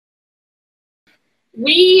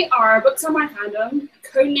We are Books on My Fandom,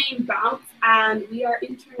 codename BAMF, and we are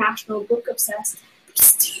international book obsessed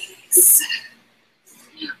besties.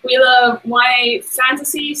 We love YA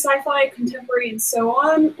fantasy, sci-fi, contemporary, and so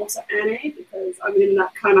on. Also anime, because I'm in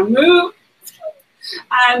that kind of mood.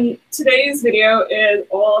 And today's video is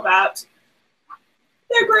all about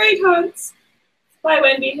The Great Hunts by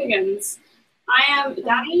Wendy Higgins. I am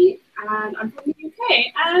Danny, and I'm from the UK,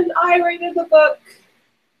 and I rated the book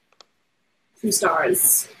 2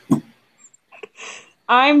 stars.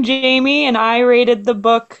 I'm Jamie, and I rated the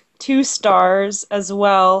book 2 stars as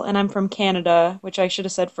well, and I'm from Canada, which I should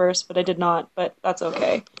have said first, but I did not, but that's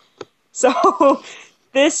okay. So,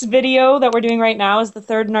 this video that we're doing right now is the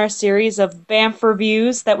third in our series of BAMF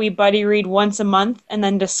reviews that we buddy read once a month and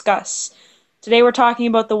then discuss. Today we're talking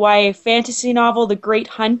about the YA fantasy novel The Great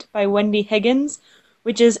Hunt by Wendy Higgins,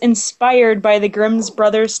 which is inspired by the Grimm's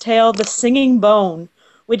brothers' tale The Singing Bone,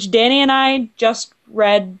 which Danny and I just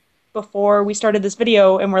read before we started this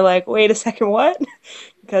video, and we're like, wait a second, what?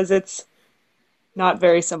 Because it's not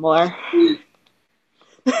very similar.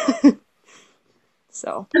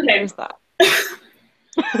 So, there's that.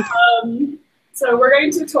 So we're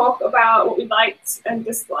going to talk about what we liked and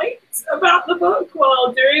disliked about the book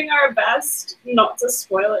while doing our best not to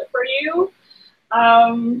spoil it for you.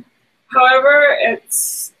 However,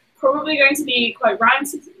 it's probably going to be quite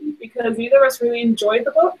ranty because neither of us really enjoyed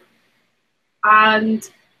the book, and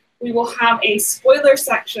we will have a spoiler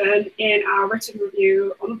section in our written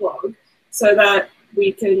review on the blog so that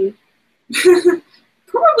we can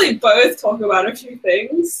probably both talk about a few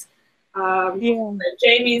things.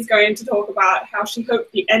 Jamie's going to talk about how she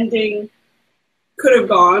hoped the ending could have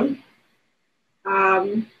gone.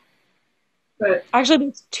 But actually,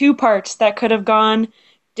 there's 2 parts that could have gone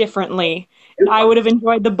differently. And I would have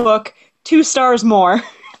enjoyed the book 2 stars more.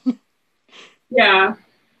 Yeah.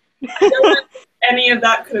 I don't know if any of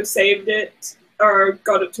that could have saved it or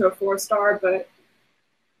got it to a 4 star, but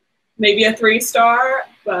maybe a 3 star,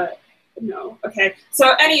 but no. Okay.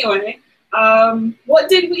 So anyway, what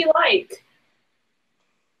did we like?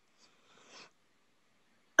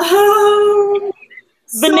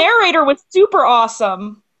 The narrator was super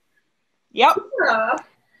awesome. Yep.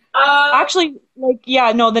 Actually,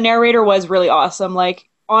 the narrator was really awesome. Like,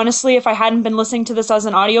 honestly, if I hadn't been listening to this as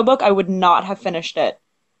an audiobook, I would not have finished it.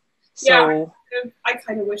 So, yeah, I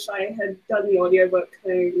kind of wish I had done the audiobook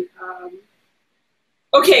thing.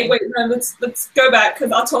 Okay, wait, no, let's go back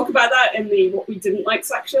because I'll talk about that in the what we didn't like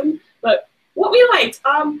section. But what we liked,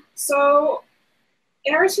 so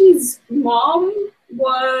Arity's mom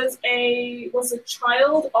was a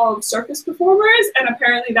child of circus performers, and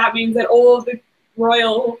apparently that means that all of the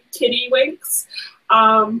royal kittywinks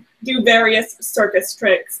do various circus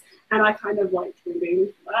tricks, and I kind of liked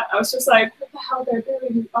reading that. I was just like, what the hell, they're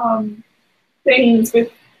doing things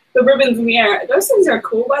with the ribbons in the air. Those things are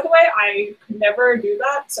cool, by the way. I could never do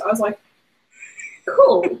that, so I was like,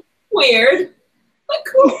 cool, weird, but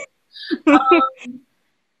cool.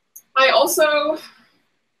 I also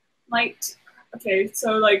liked,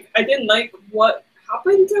 so like I didn't like what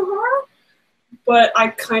happened to her, but I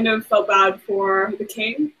kind of felt bad for the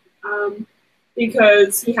king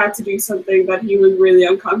because he had to do something that he was really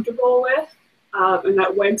uncomfortable with, and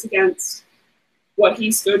that went against what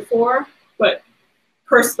he stood for, but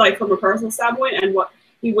from a personal standpoint and what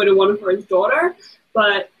he would have wanted for his daughter.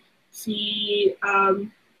 But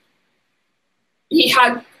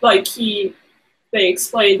they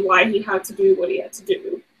explained why he had to do what he had to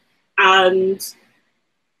do. And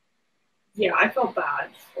yeah, I felt bad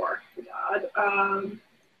for the dad.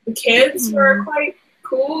 The kids were quite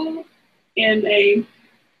cool they're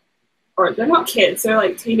not kids, they're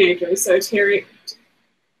like teenagers. So Tyrion,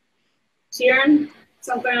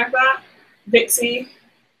 something like that. Vixie.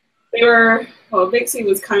 Vixie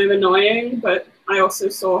was kind of annoying, but I also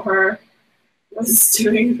saw her was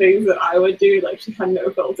doing things that I would do, like she had no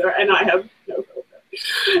filter, and I have no filter.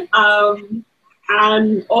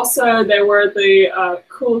 And also there were the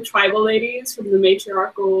cool tribal ladies from the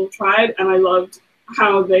matriarchal tribe, and I loved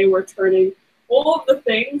how they were turning all of the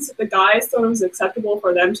things that the guys thought it was acceptable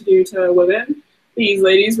for them to do to women, these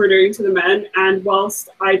ladies were doing to the men. And whilst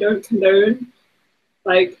I don't condone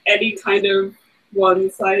like any kind of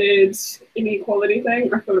one-sided inequality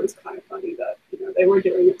thing, I thought it was kind of funny that they were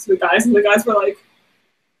doing it to the guys, and the guys were like,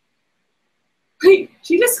 wait,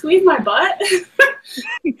 she just squeezed my butt?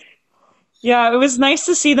 Yeah, it was nice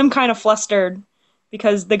to see them kind of flustered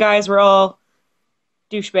because the guys were all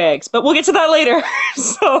douchebags, but we'll get to that later.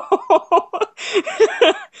 So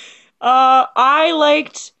I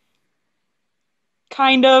liked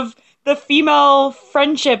kind of the female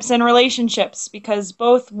friendships and relationships, because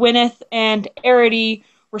both Gwyneth and Arity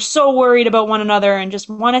were so worried about one another and just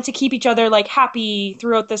wanted to keep each other like happy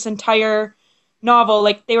throughout this entire novel.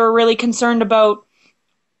 Like they were really concerned about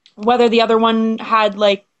whether the other one had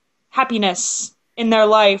like happiness in their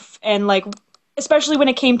life, and like especially when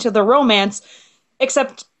it came to the romance,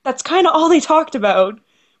 except that's kind of all they talked about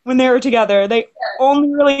when they were together. They only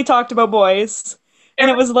really talked about boys. And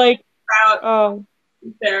it was like, About oh,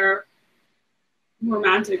 their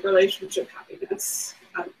romantic relationship happiness.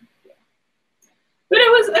 Yeah. But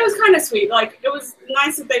it was kind of sweet. Like it was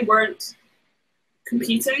nice that they weren't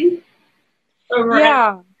competing over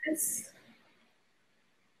yeah. this.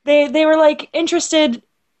 They were like interested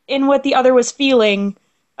in what the other was feeling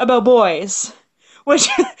about boys. Which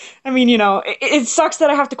I mean, you know, it sucks that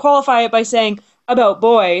I have to qualify it by saying about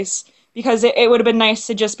boys, because it would have been nice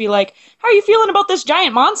to just be like, how are you feeling about this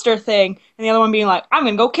giant monster thing? And the other one being like, I'm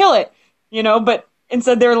gonna go kill it, you know, but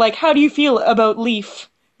instead they're like, how do you feel about Leaf?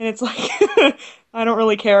 And it's like, I don't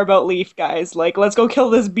really care about Leaf, guys. Like, let's go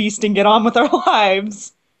kill this beast and get on with our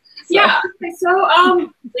lives. So. Yeah. Okay,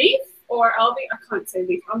 so Leaf or Elvie? I can't say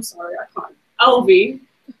Leaf. I'm sorry, I can't. Elvie,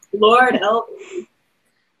 Lord Elvie.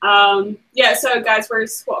 Yeah, so guys, we're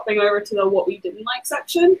swapping over to the what we didn't like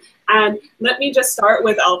section, and let me just start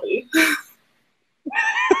with Elvie.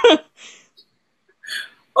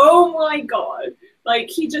 Oh my god. Like,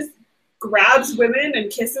 he just grabs women and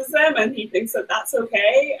kisses them, and he thinks that that's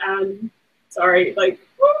okay, and sorry, like,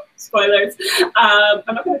 spoilers. I'm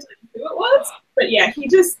not going to tell you who it was, but yeah, he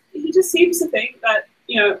just seems to think that,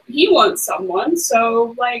 you know, he wants someone,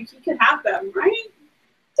 so, like, he can have them, right?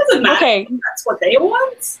 Doesn't matter if that's what they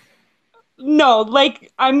want. No,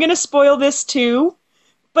 like, I'm gonna spoil this too,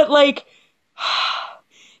 but like,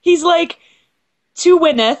 he's like, to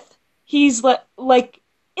Gwyneth, he's like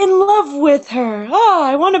in love with her. Ah,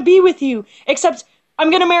 I want to be with you. Except I'm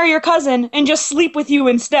gonna marry your cousin and just sleep with you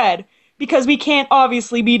instead, because we can't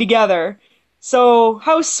obviously be together. So,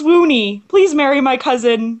 how swoony. Please marry my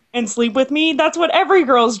cousin and sleep with me. That's what every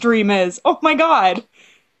girl's dream is. Oh my god.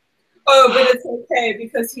 Oh, but it's okay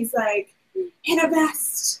because he's like in a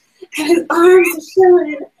vest and his arms are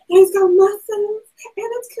showing and he's got muscles and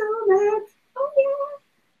it's cool, man. Oh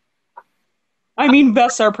yeah. I mean,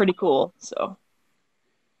 vests are pretty cool, so.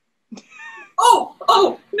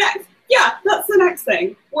 Oh, next. Yeah, that's the next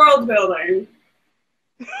thing. World building.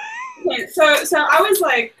 Okay, so I was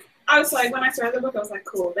like when I started the book, I was like,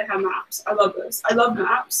 cool, they have maps. I love this. I love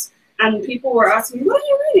maps. And people were asking me, what are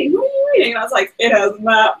you reading? What are you reading? And I was like, it has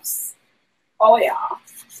maps. Oh yeah.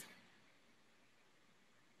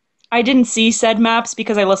 I didn't see said maps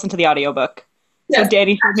because I listened to the audiobook. So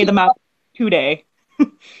Danny showed me the map today.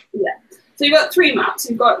 Yeah. So you've got 3 maps.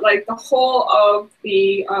 You've got like the whole of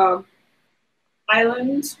the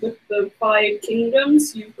island with the 5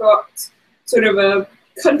 kingdoms. You've got sort of a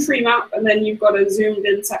country map, and then you've got a zoomed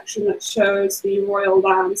in section that shows the royal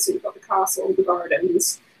lands. So you've got the castle, the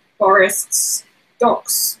gardens, forests,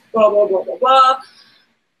 docks, blah, blah, blah, blah, blah.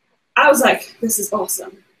 I was like, this is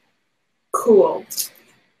awesome. Cool.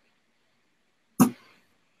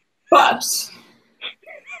 But,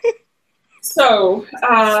 so,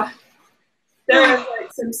 there is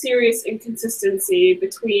like some serious inconsistency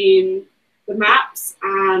between the maps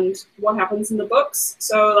and what happens in the books.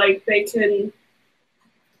 So, like, they can,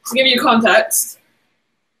 to give you context,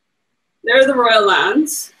 there are the royal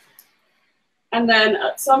lands, and then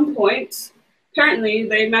at some point, apparently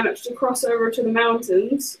they managed to cross over to the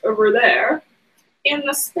mountains over there in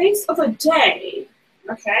the space of a day.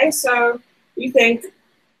 Okay, so you think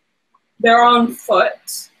they're on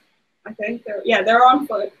foot. I think they're on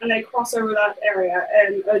foot, and they cross over that area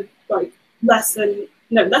in like less than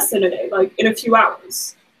a day, like in a few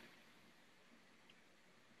hours.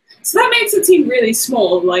 So that makes it seem really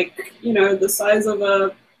small, like, you know, the size of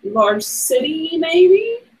a large city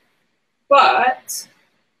maybe, but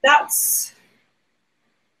that's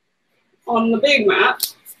on the big map.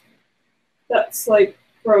 That's like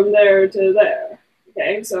from there to there.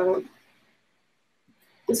 Okay, so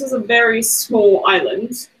this is a very small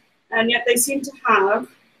island, and yet they seem to have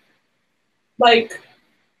like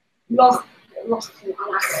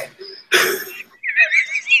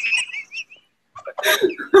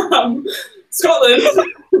Scotland,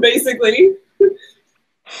 basically.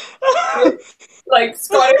 Like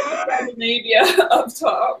Scottish Scandinavia up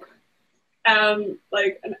top,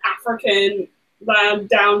 like an African land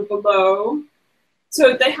down below.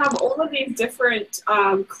 So they have all of these different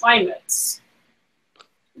climates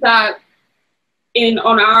that in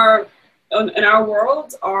our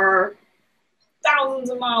world are thousands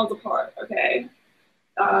of miles apart. Okay,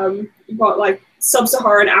 you've got like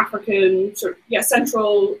sub-Saharan African,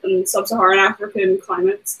 Central and sub-Saharan African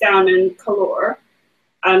climates down in Calor.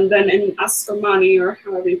 And then in Askomani, or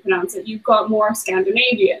however you pronounce it, you've got more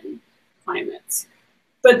Scandinavian climates.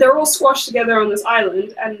 But they're all squashed together on this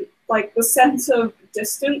island, and like the sense of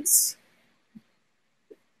distance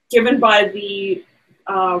given by the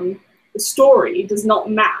story does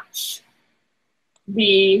not match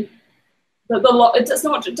it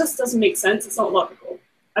just doesn't make sense. It's not logical.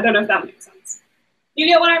 I don't know if that makes sense. You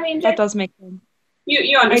get what I mean, Jay? That does make sense.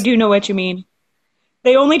 You understand. I do know what you mean.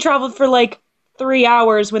 They only traveled for like 3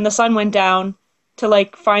 hours when the sun went down to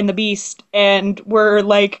like find the beast, and we're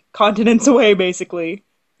like continents away basically.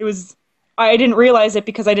 I didn't realize it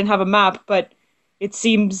because I didn't have a map, but it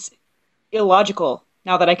seems illogical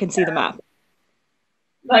now that I can see the map.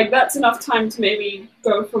 Like, that's enough time to maybe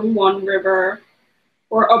go from one river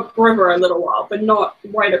or upriver a little while, but not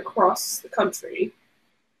right across the country.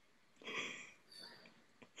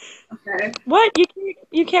 Okay. What?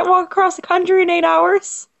 You can't walk across the country in 8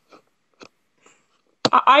 hours?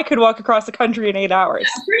 I could walk across the country in 8 hours. Yeah,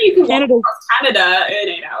 I'm sure you can walk across Canada in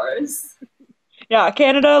 8 hours. Yeah,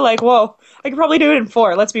 Canada, like, whoa. I could probably do it in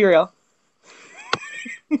 4, let's be real.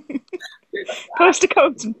 Coast to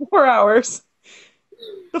coast in 4 hours.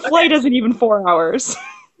 The flight isn't even 4 hours.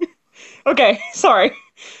 Okay, sorry.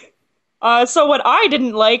 So what I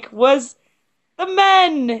didn't like was the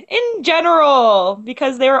men in general,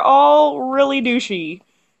 because they're all really douchey.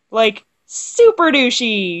 Like, super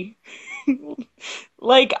douchey.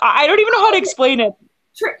 Like, I don't even know how to explain it.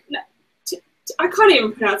 I can't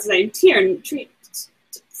even pronounce his name. Tyrion.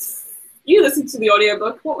 You listened to the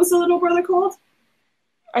audiobook. What was the little brother called?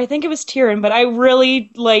 I think it was Tyrion, but I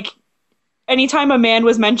really, like, anytime a man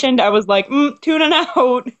was mentioned, I was like, tuning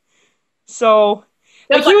out. So,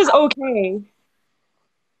 like, he was okay.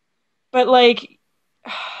 But, like,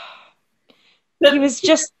 he was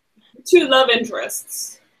just... 2 love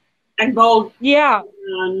interests. And Vold. Yeah.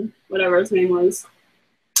 Whatever his name was.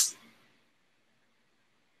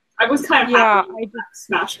 I was kind of happy I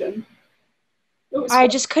smashed him. I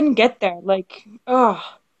just couldn't get there. Like,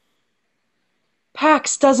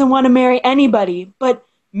 Pax doesn't want to marry anybody, but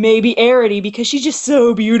maybe Arity because she's just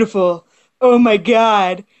so beautiful. Oh my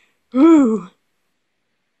god. Ooh.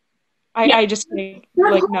 I just think,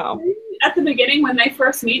 like, no. At the beginning when they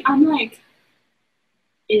first meet, I'm like,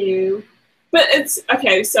 ew. But it's,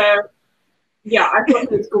 okay, so, yeah, I thought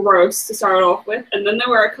it was gross to start off with, and then there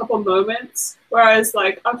were a couple moments where I was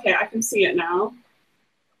like, okay, I can see it now.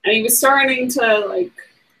 And he was starting to, like,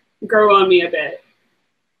 grow on me a bit.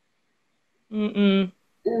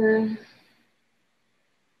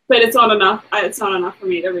 But it's not enough. It's not enough for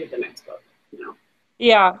me to read the next book, you know.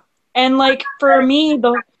 Yeah, and like for me,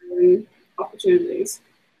 the opportunities.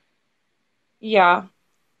 Yeah,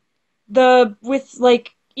 with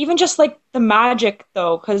like even just like the magic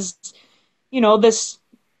though, because this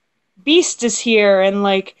beast is here and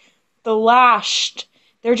like the lashed.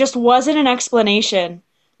 There just wasn't an explanation.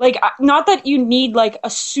 Like, not that you need like a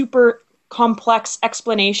super complex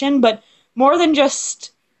explanation, but more than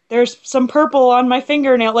just there's some purple on my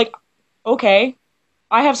fingernail. Like, okay,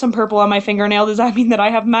 I have some purple on my fingernail. Does that mean that I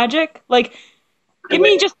have magic? Like, give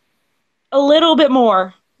me just a little bit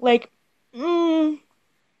more. Like,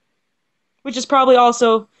 which is probably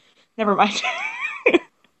also, never mind.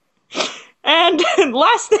 And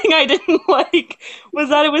last thing I didn't like was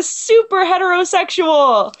that it was super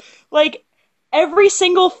heterosexual. Like, every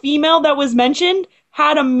single female that was mentioned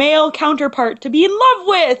had a male counterpart to be in love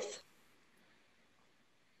with.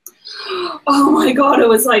 Oh my god, it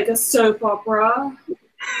was like a soap opera.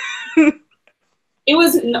 It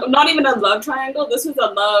was not even a love triangle. This was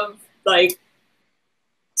a love, like,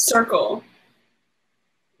 circle.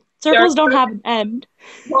 Circles don't have an end.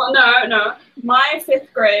 Well, no. My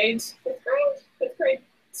fifth grade, sixth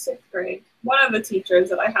grade, one of the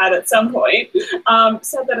teachers that I had at some point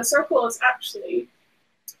said that a circle is actually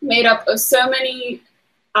made up of so many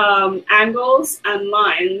angles and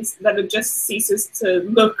lines that it just ceases to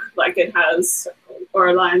look like it has circles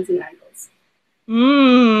or lines and angles.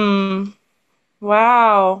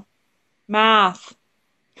 Wow. Math.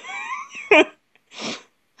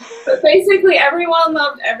 But basically, everyone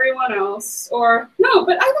loved everyone else. Or, no,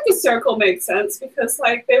 but I think a circle makes sense because,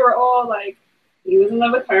 like, they were all, like, he was in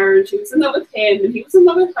love with her, and she was in love with him, and he was in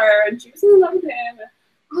love with her, and she was in love with him. And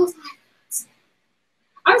I was like,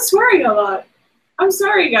 I'm swearing a lot. I'm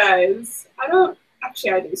sorry, guys. I do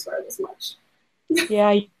swear this much.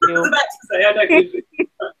 Yeah, you do. I was about to say, I don't usually do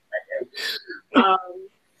that.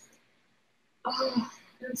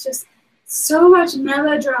 It's just so much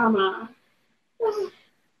melodrama.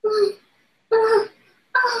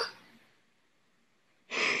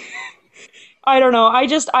 I don't know. I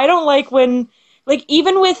don't like when, like,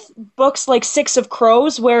 even with books like Six of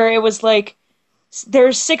Crows, where it was like,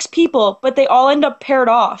 there's six people, but they all end up paired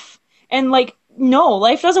off. And, like, no,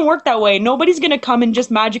 life doesn't work that way. Nobody's gonna come and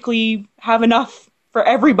just magically have enough for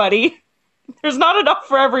everybody. There's not enough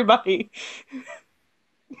for everybody.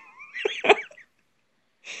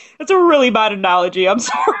 That's a really bad analogy. I'm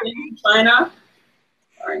sorry. In China,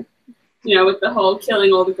 sorry, with the whole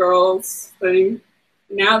killing all the girls thing.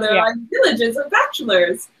 Now they're like villages of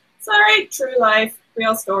bachelors. It's all right, true life,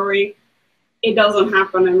 real story. It doesn't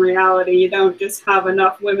happen in reality. You don't just have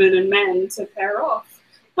enough women and men to pair off.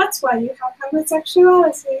 That's why you have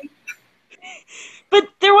homosexuality. But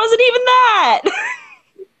there wasn't even that.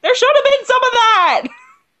 There should have been some of that.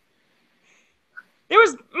 There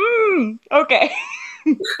was, okay.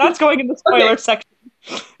 That's going in the spoiler section.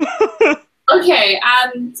 Okay,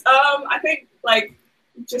 and I think, like,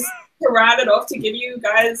 just to round it off, to give you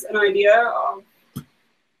guys an idea of,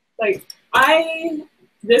 like,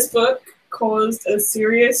 this book caused a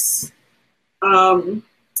serious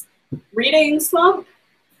reading slump,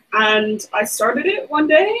 and I started it one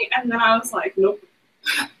day, and then I was like, nope.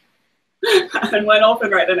 And went off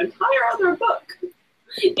and read an entire other book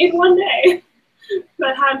in one day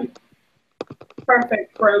that had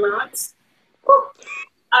perfect romance.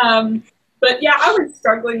 But yeah, I was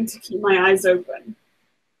struggling to keep my eyes open.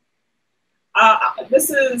 This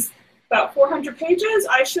is about 400 pages.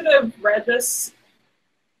 I should have read this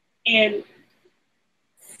in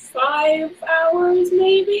 5 hours,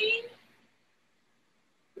 maybe.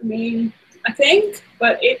 I mean, I think,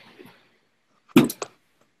 but it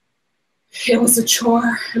was a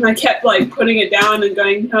chore, and I kept like putting it down and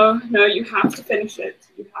going, no, you have to finish it.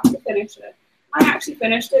 You have to finish it. I actually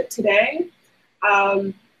finished it today.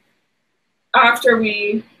 After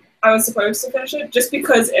I was supposed to finish it, just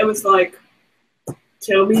because it was like,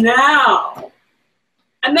 kill me now.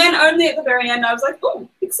 And then only at the very end, I was like, oh,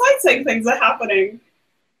 exciting things are happening.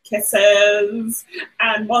 Kisses,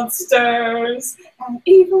 and monsters, and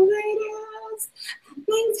evil ladies, and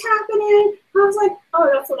things happening. I was like, oh,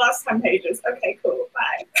 that's the last 10 pages. Okay, cool,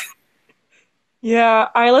 bye. Yeah,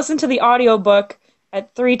 I listened to the audiobook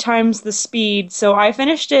at 3 times the speed, so I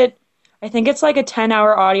finished it. I think it's like a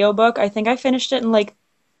 10-hour audiobook. I think I finished it in like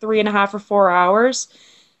 3.5 or 4 hours.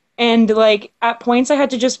 And like at points I had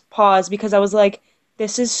to just pause because I was like,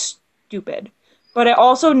 this is stupid. But I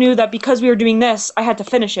also knew that because we were doing this, I had to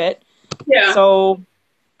finish it. Yeah. So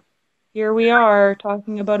here we are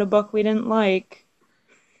talking about a book we didn't like.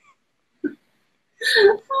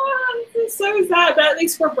 Oh, this is so sad, but at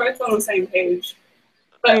least we're both on the same page.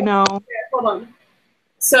 But, I know. Okay, hold on.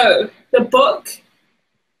 So the book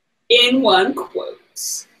in one quote.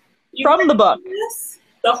 From the book. This?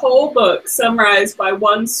 The whole book summarized by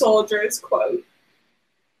one soldier's quote.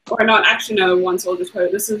 Or not actually, no, one soldier's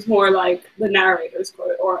quote. This is more like the narrator's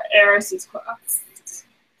quote or Eris's quote. It's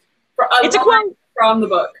a quote from the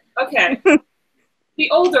book. Okay.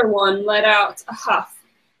 The older one let out a huff,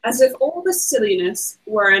 as if all the silliness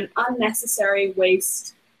were an unnecessary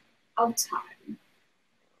waste of time.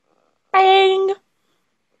 Bang!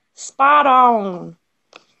 Spot on.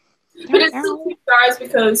 But it's still 2 stars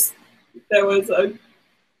because there was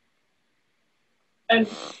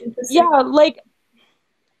yeah, like,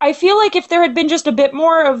 I feel like if there had been just a bit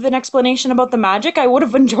more of an explanation about the magic, I would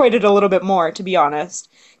have enjoyed it a little bit more, to be honest.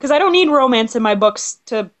 Because I don't need romance in my books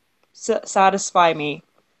to satisfy me.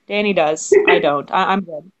 Danny does. I don't. I'm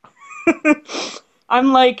good.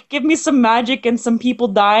 I'm like, give me some magic and some people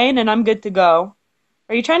dying, and I'm good to go.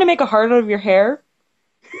 Are you trying to make a heart out of your hair?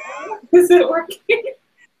 Is it working?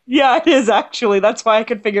 Yeah, it is, actually. That's why I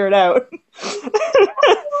could figure it out.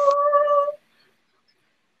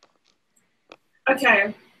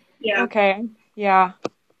 Okay. Yeah. Okay. Yeah.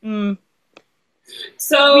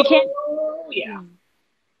 So we can't. Yeah.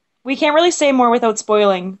 We can't really say more without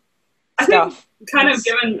spoiling stuff. I think kind of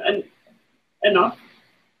given enough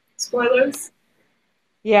spoilers.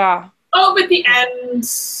 Yeah. Oh, but the end.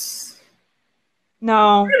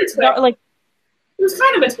 No. Like it was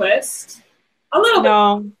kind of a twist. A little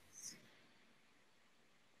bit.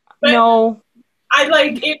 But no. I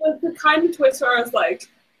like it was the kind of twist where I was like,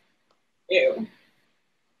 ew.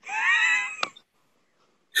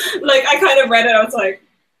 Like I kind of read it, I was like,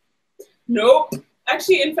 nope.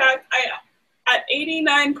 Actually, in fact, at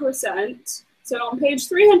 89%, so on page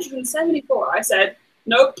 374, I said,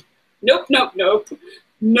 nope, nope, nope, nope,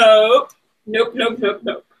 nope, nope, nope, nope,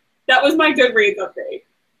 nope. That was my Goodreads update.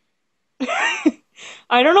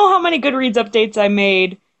 I don't know how many Goodreads updates I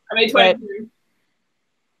made. I made 22.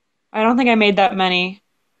 I don't think I made that many.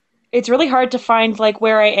 it's really hard to find like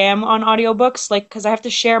where I am on audiobooks, like because I have to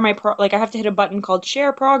share I have to hit a button called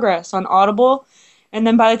share progress on Audible, and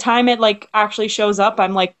then by the time it like actually shows up,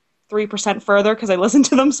 I'm like 3% further because I listen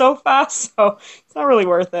to them so fast, so it's not really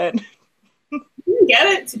worth it. You can get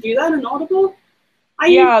it to do that in Audible. I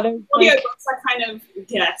use Yeah, there's like audiobooks, I kind of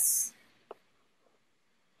guess.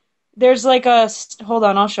 there's like hold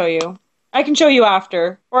on, I'll show you. I can show you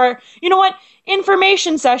after. Or you know what?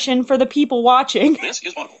 Information session for the people watching. This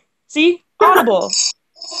is Audible. See? Audible.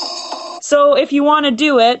 So if you want to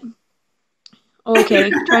do it, okay,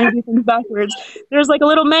 trying to do things backwards. There's like a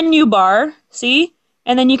little menu bar, see?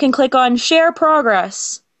 And then you can click on share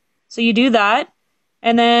progress. So you do that,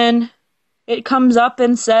 and then it comes up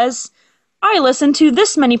and says, I listened to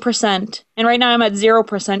this many percent. And right now I'm at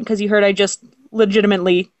 0% because you heard I just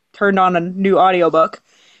legitimately turned on a new audiobook.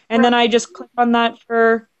 And then I just click on that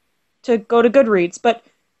to go to Goodreads. But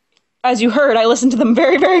as you heard, I listen to them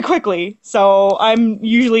very, very quickly. So I'm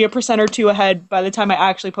usually a percent or two ahead by the time I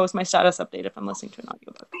actually post my status update if I'm listening to an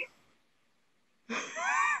audiobook.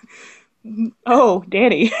 Oh,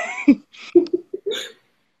 Danny.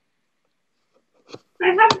 I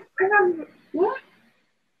have, what?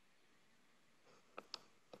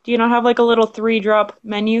 Do you not have like a little 3-drop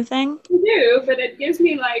menu thing? I do, but it gives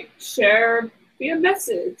me like share via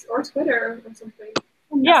message or Twitter or something.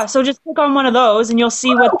 Yeah, so just click on one of those and you'll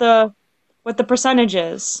see what the percentage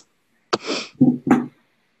is. Yay!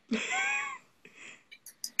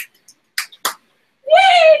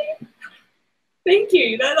 Thank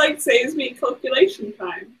you. That like saves me calculation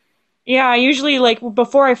time. Yeah, I usually like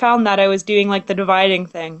before I found that I was doing like the dividing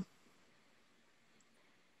thing.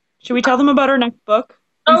 Should we tell them about our next book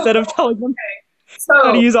instead of telling them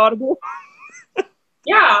how to use Audible?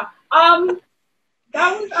 Yeah.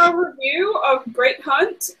 That was our review of The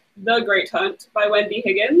Great Hunt by Wendy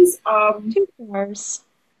Higgins. 2 stars.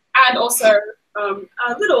 And also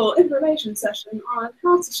a little information session on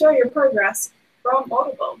how to share your progress from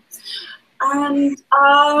Audible. And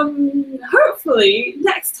hopefully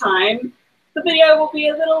next time the video will be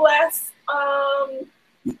a little less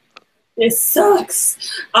this sucks.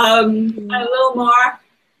 A little more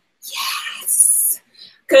yes.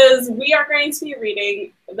 Because we are going to be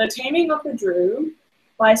reading The Taming of the Drew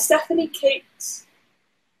by Stephanie Kate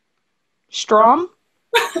Strom?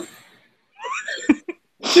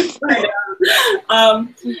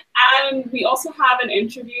 And we also have an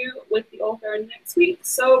interview with the author next week,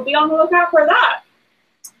 so be on the lookout for that.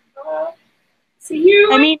 See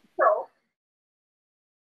you. I mean,